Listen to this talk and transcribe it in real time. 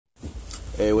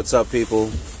Hey, what's up, people?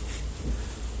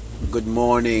 Good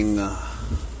morning.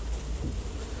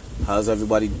 How's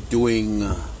everybody doing?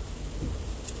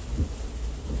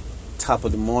 Top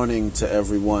of the morning to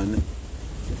everyone.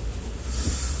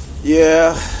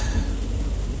 Yeah,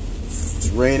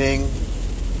 it's raining.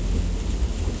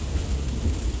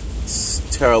 It's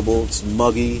terrible. It's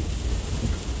muggy.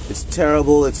 It's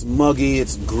terrible. It's muggy.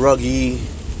 It's gruggy.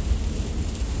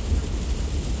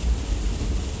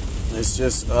 It's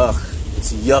just,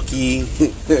 it's yucky.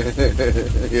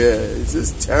 Yeah, it's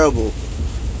just terrible.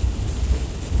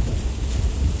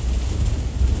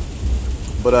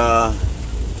 But,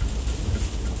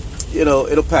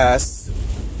 it'll pass.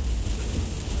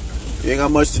 You ain't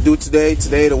got much to do today.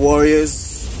 Today, the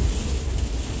Warriors.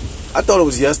 I thought it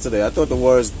was yesterday. I thought the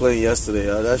Warriors playing yesterday.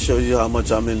 That shows you how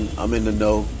much I'm in the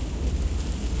know.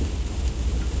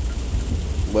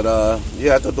 But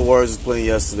yeah, I thought the Warriors was playing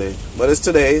yesterday. But it's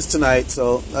today, it's tonight,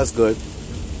 so that's good.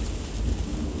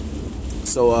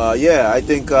 So yeah, I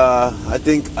think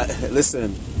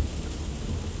listen,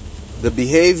 the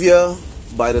behavior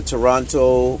by the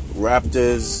Toronto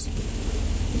Raptors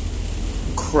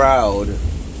crowd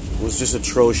was just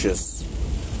atrocious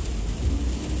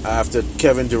after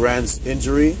Kevin Durant's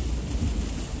injury.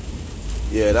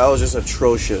 Yeah, that was just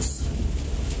atrocious.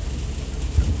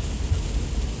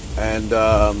 And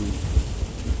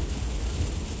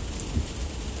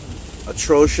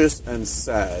atrocious and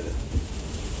sad.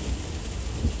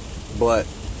 But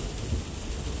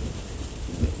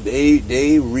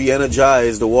they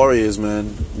re-energized the Warriors,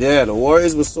 man. Yeah, the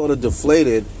Warriors were sort of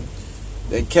deflated.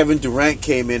 Then Kevin Durant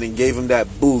came in and gave him that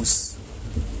boost.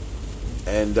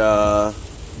 And then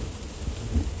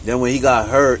when he got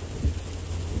hurt,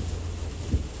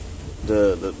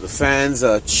 the fans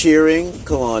are cheering.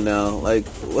 Come on now, like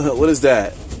what is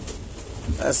that?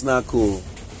 That's not cool.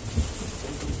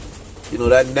 You know,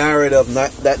 that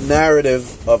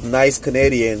narrative of nice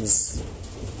Canadians.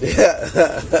 Yeah,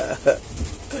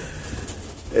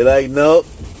 they're like, nope,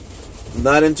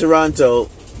 not in Toronto.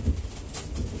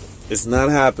 It's not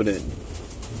happening.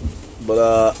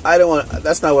 But I don't want.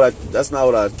 That's not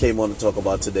what I came on to talk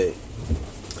about today.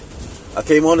 I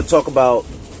came on to talk about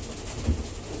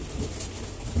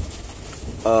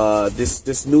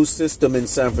this new system in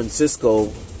San Francisco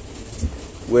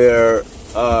where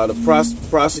the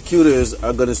prosecutors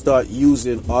are going to start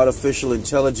using artificial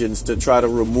intelligence to try to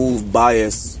remove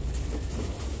bias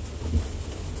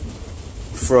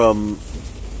from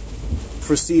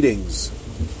proceedings.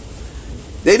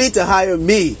 They need to hire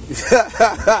me.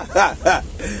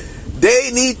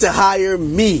 They need to hire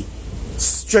me.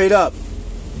 Straight up.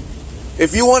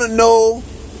 If you want to know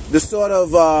the sort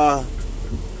of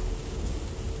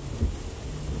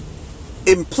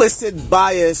implicit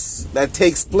bias that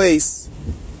takes place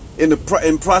in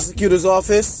prosecutor's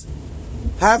office,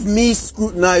 have me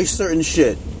scrutinize certain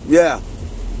shit. Yeah.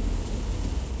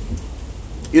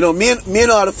 You know, me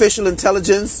and artificial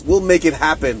intelligence will make it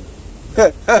happen.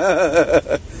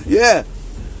 Yeah.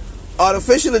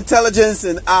 Artificial intelligence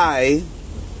and I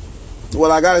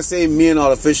gotta say me and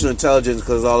artificial intelligence,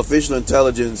 because artificial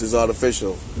intelligence is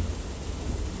artificial.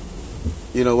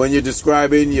 You know, when you're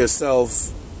describing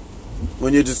yourself,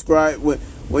 when you're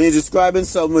describing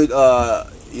something with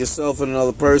yourself and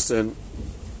another person,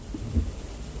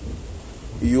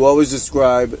 you always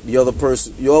describe the other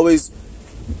person. You always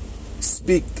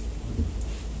speak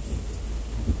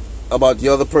about the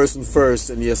other person first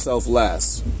and yourself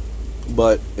last.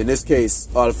 But in this case,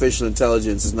 artificial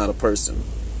intelligence is not a person.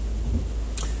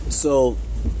 So,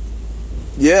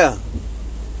 yeah.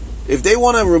 If they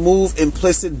want to remove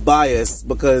implicit bias,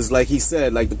 because like he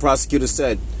said, like the prosecutor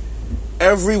said,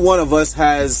 every one of us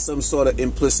has some sort of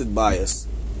implicit bias.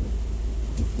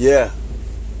 Yeah.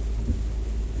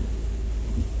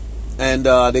 And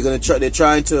they're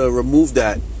trying to remove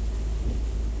that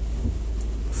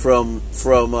from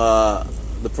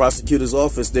the prosecutor's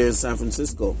office there in San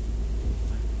Francisco.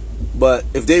 But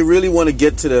if they really want to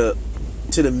get to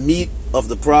the meat of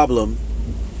the problem,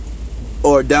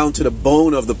 or down to the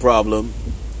bone of the problem,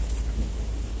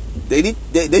 they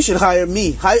should hire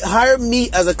me. Hire me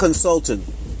as a consultant.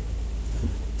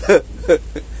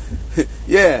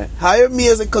 Yeah, hire me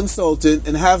as a consultant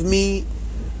and have me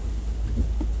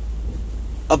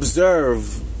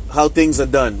observe how things are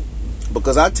done.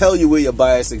 Because I tell you where your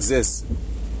bias exists.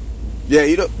 Yeah,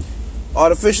 you know,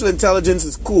 artificial intelligence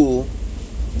is cool,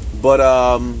 but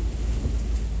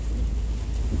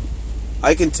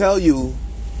I can tell you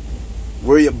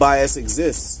where your bias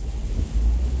exists.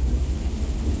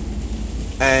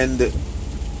 And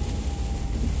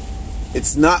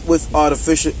it's not with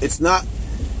artificial, it's not,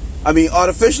 I mean,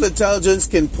 artificial intelligence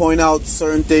can point out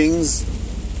certain things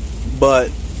But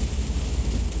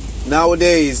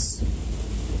nowadays,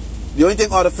 the only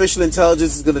thing artificial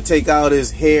intelligence is going to take out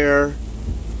is hair,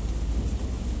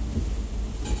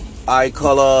 eye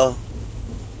color,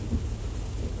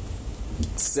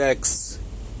 sex,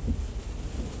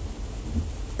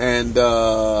 and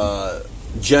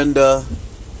gender,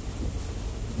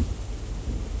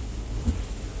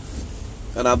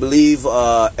 and I believe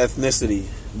ethnicity,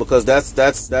 because that's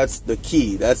the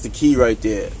key. That's the key right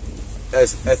there.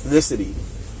 That's ethnicity,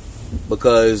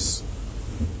 because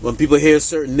when people hear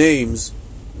certain names,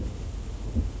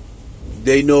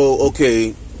 they know,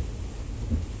 okay,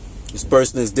 this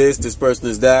person is this person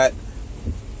is that,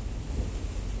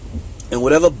 and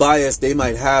whatever bias they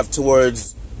might have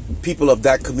towards people of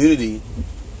that community,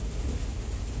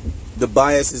 the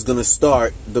bias is going to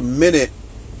start the minute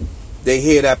they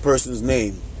hear that person's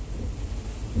name.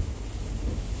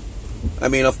 I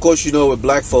mean, of course, you know, with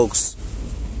black folks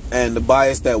and the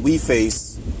bias that we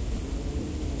face,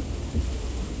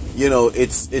 you know,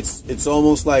 it's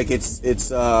almost like it's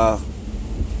all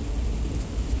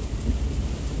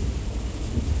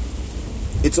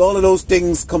of those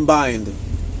things combined.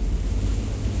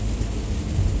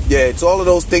 Yeah, it's all of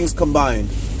those things combined.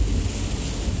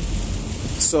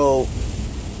 So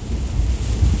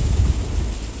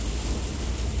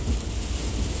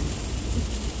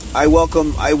I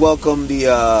welcome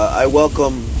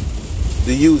the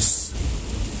use.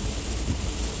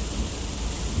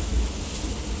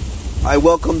 I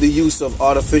welcome the use of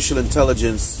artificial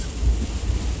intelligence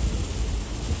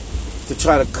to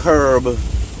try to curb.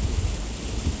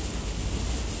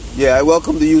 Yeah, I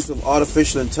welcome the use of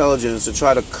artificial intelligence to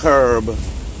try to curb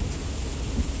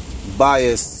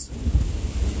bias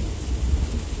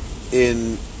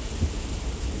in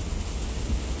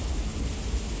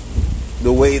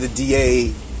the way the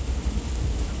DA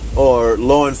or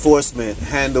law enforcement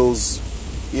handles,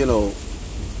 you know,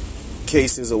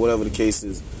 cases or whatever the case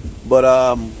is. But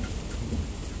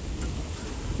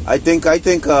I think they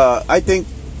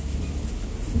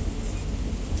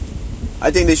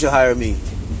should hire me.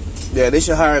 Yeah, they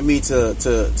should hire me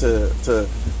to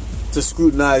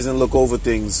scrutinize and look over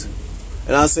things.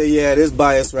 And I'll say, yeah, there's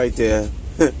bias right there.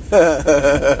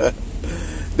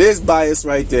 There's bias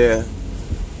right there.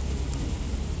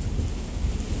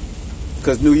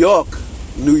 Because New York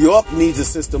needs a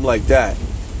system like that.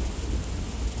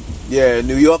 Yeah,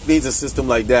 New York needs a system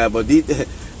like that. But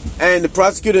and the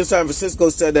prosecutor in San Francisco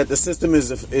said that the system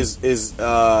is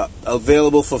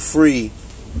available for free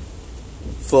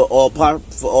for all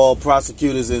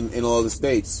prosecutors in all the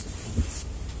states.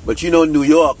 But you know, New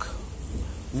York,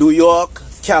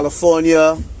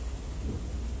 California,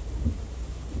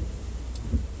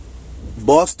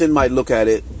 Boston might look at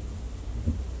it,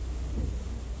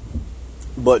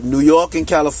 but New York and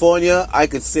California, I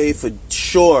could say for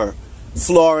sure,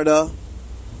 Florida,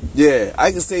 yeah,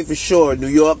 I can say for sure, New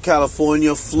York,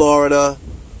 California, Florida,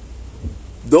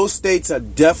 those states are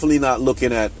definitely not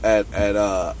looking at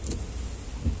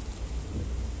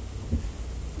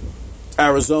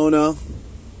Arizona.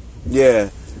 Yeah,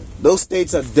 those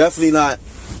states are definitely not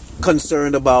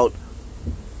concerned about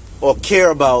or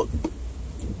care about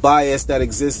bias that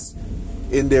exists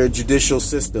in their judicial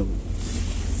system.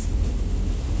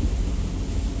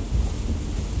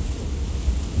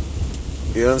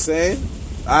 You know what I'm saying?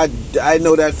 I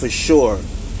know that for sure.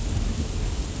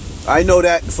 I know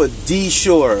that for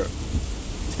sure.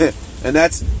 And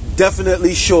that's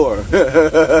definitely sure.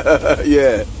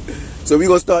 Yeah. So we're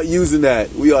going to start using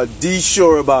that. We are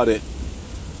sure about it.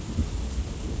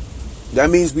 That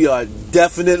means we are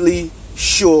definitely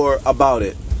sure about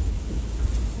it.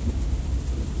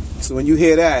 So when you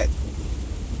hear that,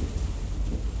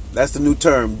 that's the new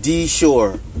term,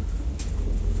 sure.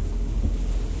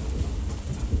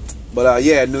 But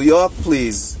yeah, New York,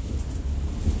 please.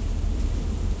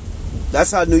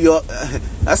 That's how New York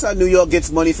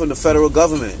gets money from the federal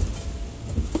government.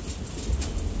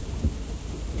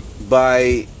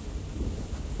 By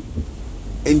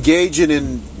engaging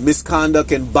in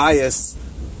misconduct and bias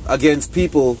against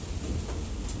people.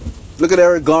 Look at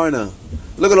Eric Garner.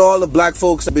 Look at all the black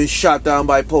folks that have been shot down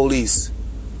by police.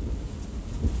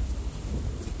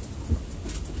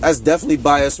 That's definitely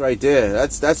bias right there.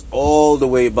 That's all the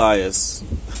way bias.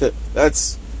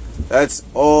 That's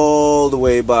all the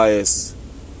way bias.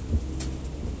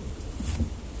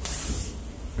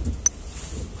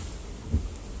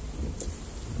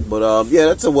 But yeah,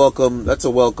 that's a welcome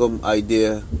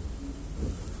idea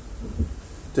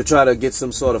to try to get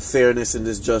some sort of fairness in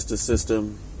this justice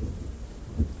system.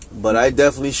 But I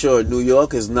definitely sure New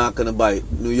York is not gonna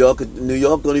bite. New York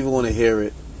don't even want to hear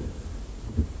it.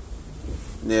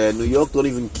 Yeah, New York don't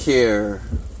even care.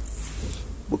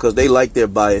 because they like their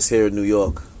bias here in New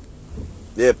York.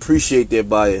 They appreciate their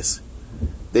bias.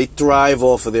 They thrive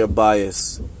off of their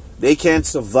bias. They can't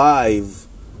survive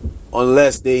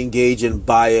unless they engage in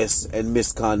bias and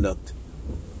misconduct.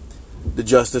 The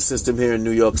justice system here in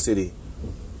New York City.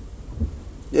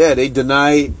 Yeah, they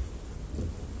deny.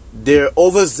 They're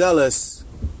overzealous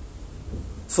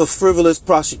for frivolous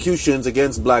prosecutions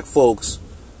against black folks,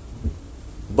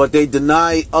 but they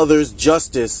deny others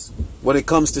justice when it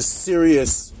comes to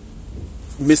serious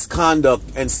misconduct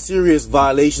and serious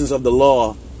violations of the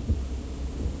law.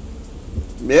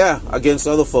 Yeah, against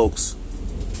other folks.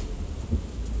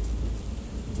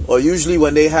 Or usually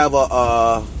when they have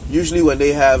a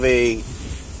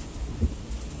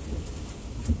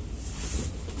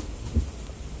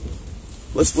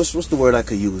what's the word I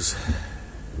could use?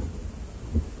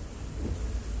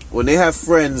 When they have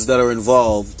friends that are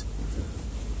involved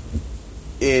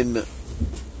in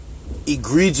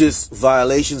egregious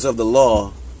violations of the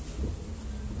law,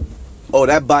 oh,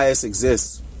 that bias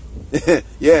exists.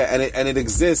 Yeah, and it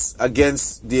exists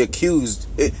against the accused.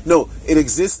 It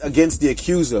exists against the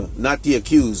accuser, not the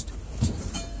accused.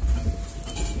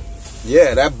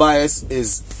 Yeah, that bias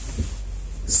is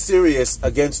serious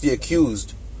against the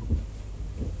accused.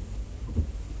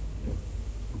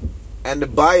 And the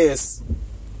bias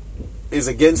is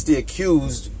against the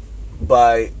accused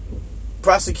by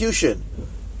prosecution.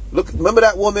 Look, remember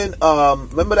that woman,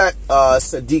 remember that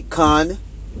Sadiq Khan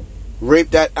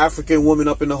raped that African woman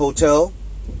up in the hotel?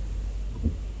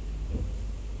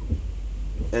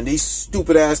 And these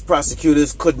stupid ass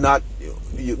prosecutors could not,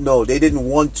 no, they didn't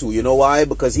want to. You know why?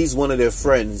 Because he's one of their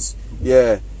friends.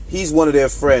 Yeah, he's one of their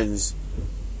friends.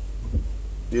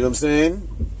 You know what I'm saying?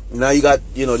 Now you got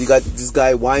this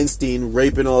guy Weinstein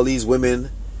raping all these women,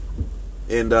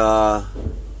 and for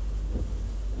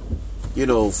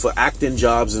acting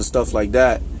jobs and stuff like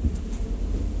that.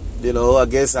 I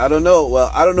guess I don't know. Well,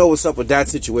 I don't know what's up with that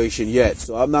situation yet,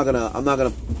 so I'm not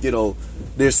gonna.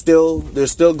 They're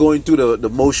still going through the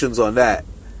motions on that.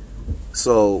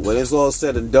 So when it's all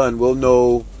said and done, we'll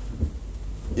know,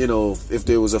 if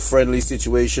there was a friendly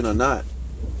situation or not.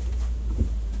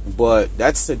 But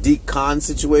that's Sadiq Khan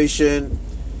situation.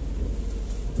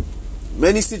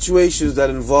 Many situations that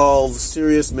involve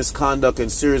serious misconduct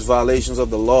and serious violations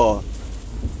of the law,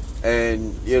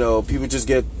 and people just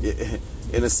get,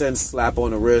 in a sense, slap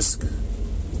on the wrist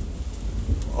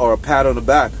or a pat on the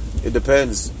back. It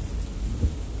depends.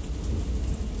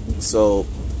 So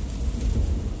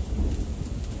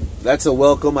that's a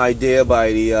welcome idea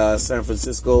by the San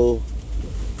Francisco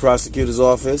prosecutor's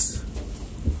office.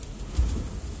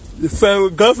 The federal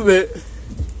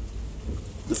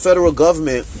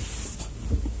government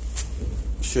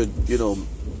should,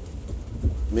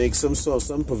 make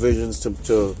some provisions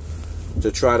to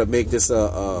try to make this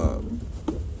a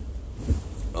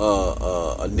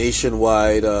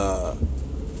nationwide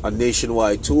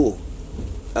tool.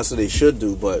 That's what they should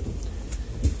do, but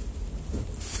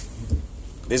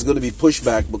there's going to be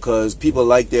pushback because people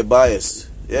like their bias.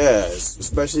 Yeah,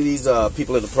 especially these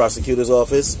people in the prosecutor's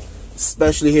office,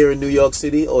 especially here in New York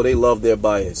City. Oh, they love their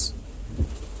bias.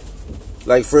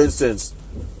 Like, for instance,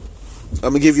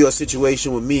 I'm going to give you a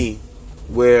situation with me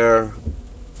where,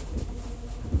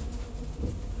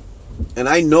 and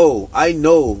I know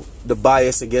the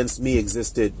bias against me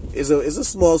existed. It's a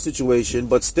small situation,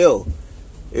 but still,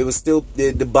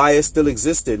 the bias still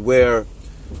existed, where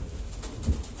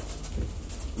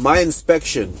my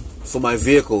inspection for my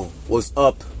vehicle was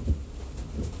up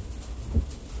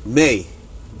May.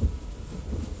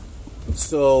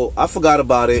 So I forgot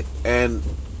about it, and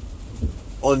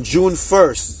on June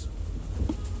 1st,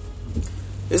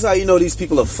 this is how you know these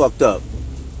people are fucked up.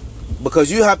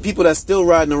 Because you have people that's still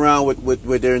riding around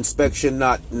with their inspection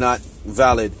not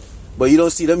valid, but you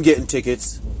don't see them getting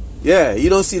tickets. Yeah, you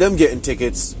don't see them getting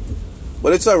tickets,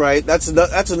 but it's all right. That's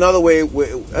another way.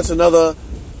 That's another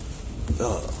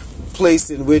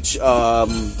place in which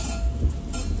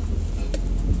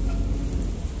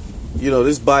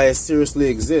this bias seriously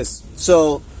exists.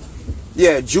 So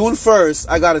yeah, June 1st,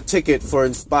 I got a ticket for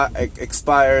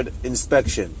expired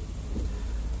inspection.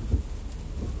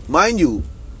 Mind you,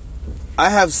 I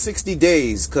have 60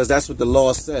 days, because that's what the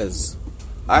law says.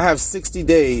 I have 60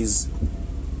 days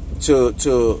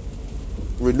to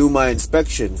renew my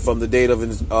inspection from the date of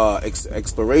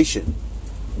expiration.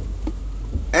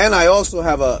 And I also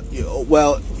have I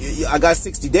got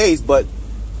 60 days, but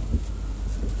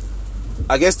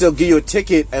I guess they'll give you a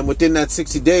ticket, and within that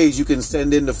 60 days, you can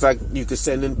send in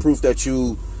proof that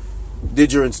you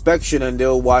did your inspection, and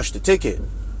they'll wash the ticket.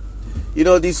 You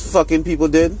know what these fucking people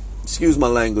did? Excuse my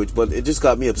language, but it just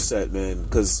got me upset, man,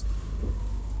 because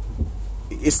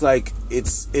it's like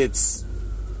it's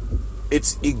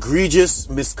egregious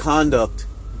misconduct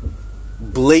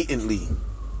blatantly.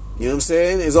 You know what I'm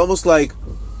saying? It's almost like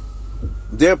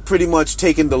they're pretty much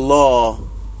taking the law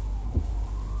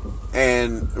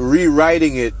and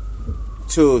rewriting it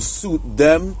to suit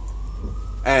them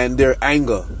and their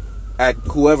anger at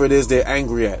whoever it is they're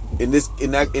angry at. In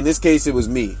this case, it was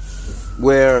me.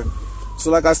 So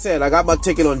like I said, I got my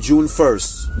ticket on June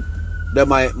 1st. That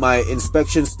my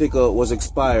inspection sticker was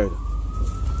expired.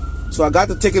 So I got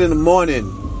the ticket in the morning.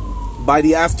 By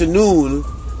the afternoon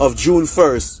of June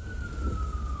 1st,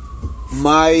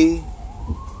 my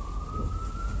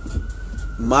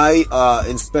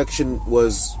inspection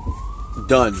was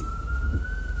done.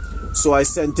 So I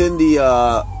sent in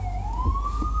the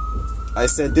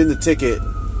ticket.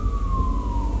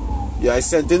 Yeah, I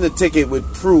sent in the ticket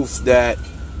with proof that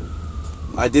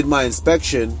I did my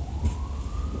inspection.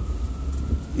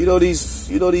 You know these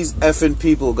effing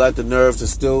people got the nerve to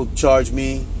still charge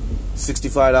me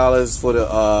 $65 for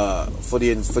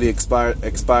the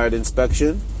expired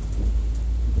inspection.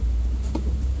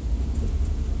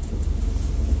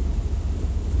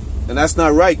 And that's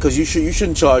not right, because you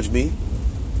shouldn't charge me.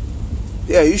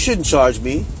 Yeah, you shouldn't charge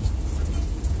me.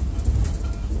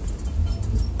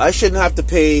 I shouldn't have to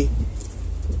pay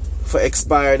for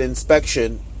expired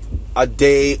inspection a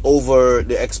day over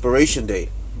the expiration date.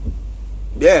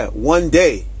 Yeah, 1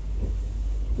 day.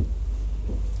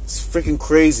 It's freaking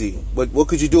crazy. But what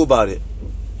could you do about it?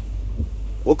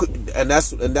 And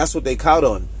that's what they count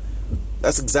on.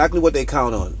 That's exactly what they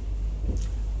count on.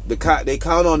 They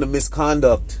count on the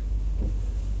misconduct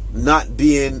not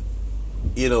being,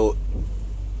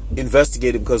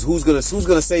 investigated, because who's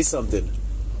gonna say something?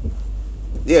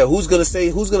 Yeah, who's gonna say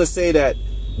that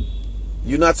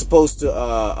you're not supposed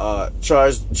to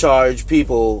charge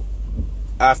people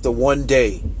after 1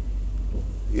 day?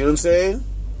 You know what I'm saying?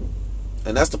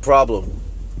 And that's the problem.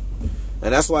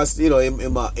 And that's why,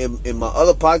 in my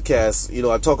other podcasts,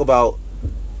 I talk about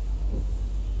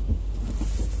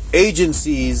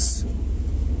agencies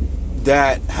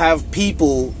that have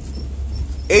people.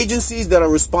 Agencies that are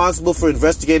responsible for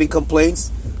investigating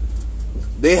complaints,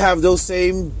 they have those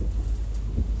same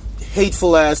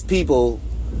hateful ass people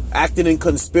acting in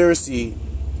conspiracy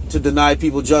to deny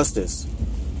people justice.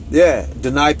 Yeah,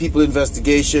 deny people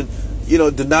investigation,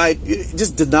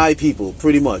 just deny people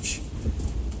pretty much.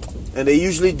 And they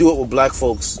usually do it with black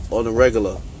folks on a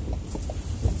regular.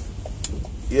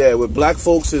 Yeah, with black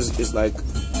folks it's like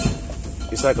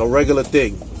a regular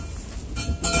thing.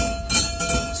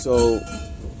 So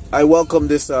I welcome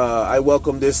this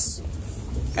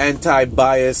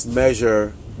anti-bias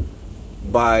measure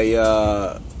by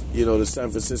the San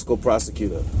Francisco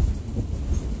prosecutor.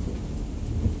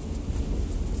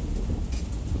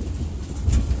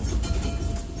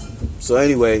 So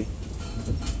anyway,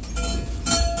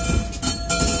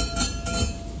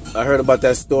 I heard about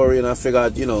that story and I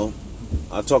figured,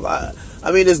 I'll talk. I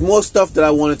mean, there's more stuff that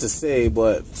I wanted to say,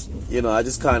 but I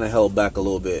just kind of held back a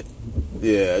little bit.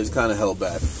 Yeah, I just kind of held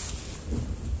back.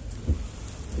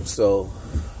 So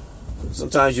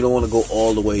sometimes you don't want to go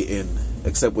all the way in,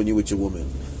 except when you're with your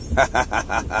woman. That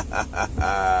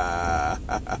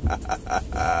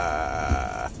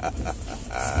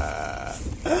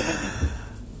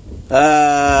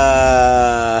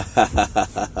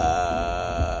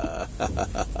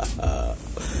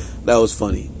was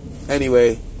funny.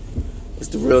 Anyway, it's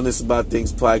the Realness About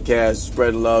Things podcast.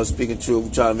 Spreading love, speaking truth.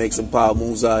 We're trying to make some power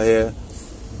moves out here.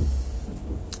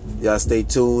 Y'all stay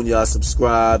tuned. Y'all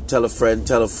subscribe. Tell a friend.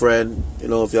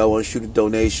 If y'all want to shoot a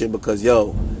donation, because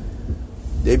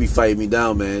they be fighting me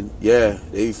down, man. Yeah,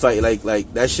 they be fighting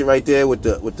like that shit right there with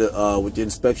the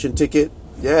inspection ticket.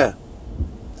 Yeah,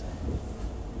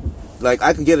 like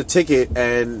I could get a ticket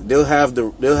and they'll have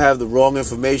the wrong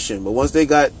information, but once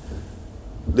they'll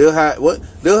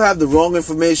have the wrong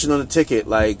information on the ticket,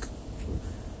 like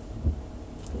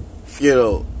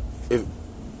if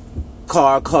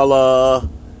car color,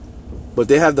 but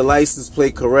they have the license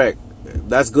plate correct.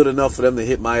 That's good enough for them to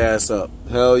hit my ass up.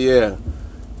 Hell yeah.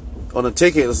 On a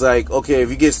ticket, it's like, okay, if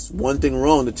you get one thing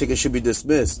wrong, the ticket should be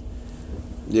dismissed.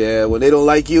 Yeah, when they don't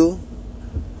like you,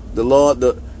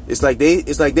 it's like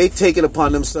they take it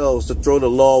upon themselves to throw the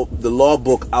law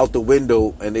book out the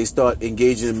window, and they start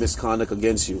engaging in misconduct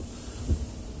against you.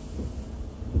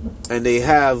 And they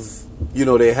have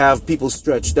people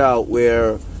stretched out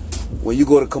where when you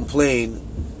go to complain,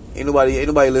 ain't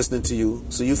nobody listening to you.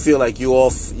 So you feel like you all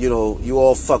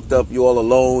fucked up, you all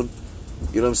alone.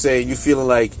 You know what I'm saying? You feeling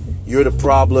like you're the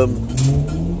problem,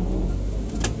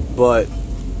 but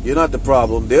you're not the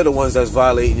problem. They're the ones that's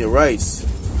violating your rights.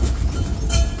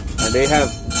 And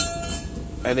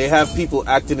and they have people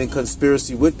acting in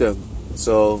conspiracy with them.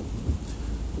 So,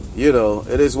 you know,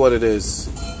 it is what it is.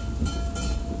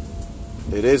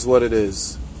 It is what it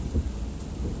is.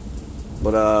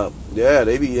 But yeah,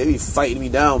 they be fighting me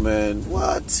down, man.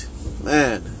 What,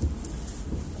 man?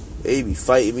 They be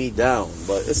fighting me down,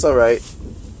 but it's all right.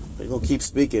 They're gonna keep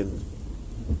speaking.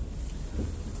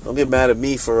 Don't get mad at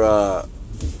me for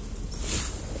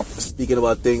speaking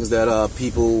about things that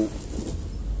people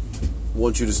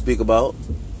want you to speak about.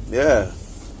 Yeah.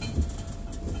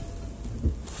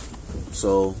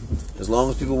 So as long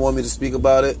as people want me to speak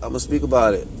about it, I'm gonna speak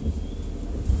about it.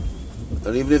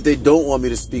 And even if they don't want me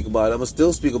to speak about it, I'm gonna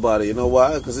still speak about it. You know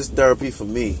why? Because it's therapy for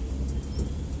me.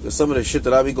 Because some of the shit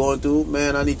that I be going through,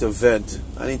 man, I need to vent.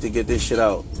 I need to get this shit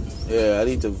out. Yeah, I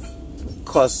need to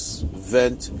cuss,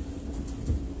 vent.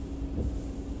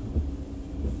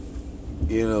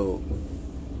 You know,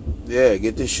 yeah,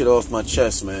 get this shit off my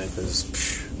chest, man. Because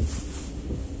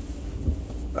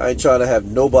I ain't trying to have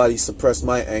nobody suppress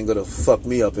my anger to fuck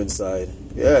me up inside.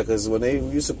 Yeah, because when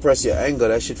you suppress your anger,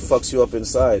 that shit fucks you up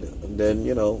inside. And then,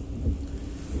 you know,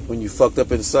 when you fucked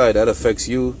up inside, that affects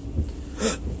you.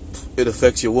 It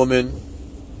affects your woman.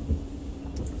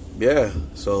 Yeah,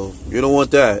 so you don't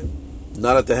want that.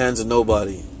 Not at the hands of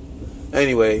nobody.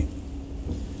 Anyway,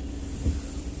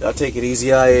 y'all take it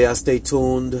easy out here. Y'all stay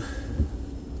tuned.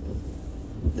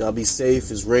 Y'all be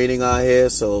safe. It's raining out here,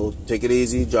 so take it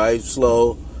easy. Drive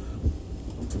slow.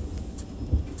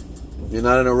 You're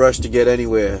not in a rush to get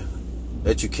anywhere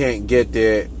that you can't get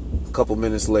there a couple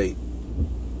minutes late.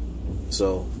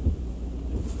 So,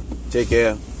 take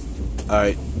care. All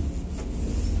right.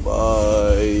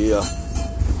 Bye.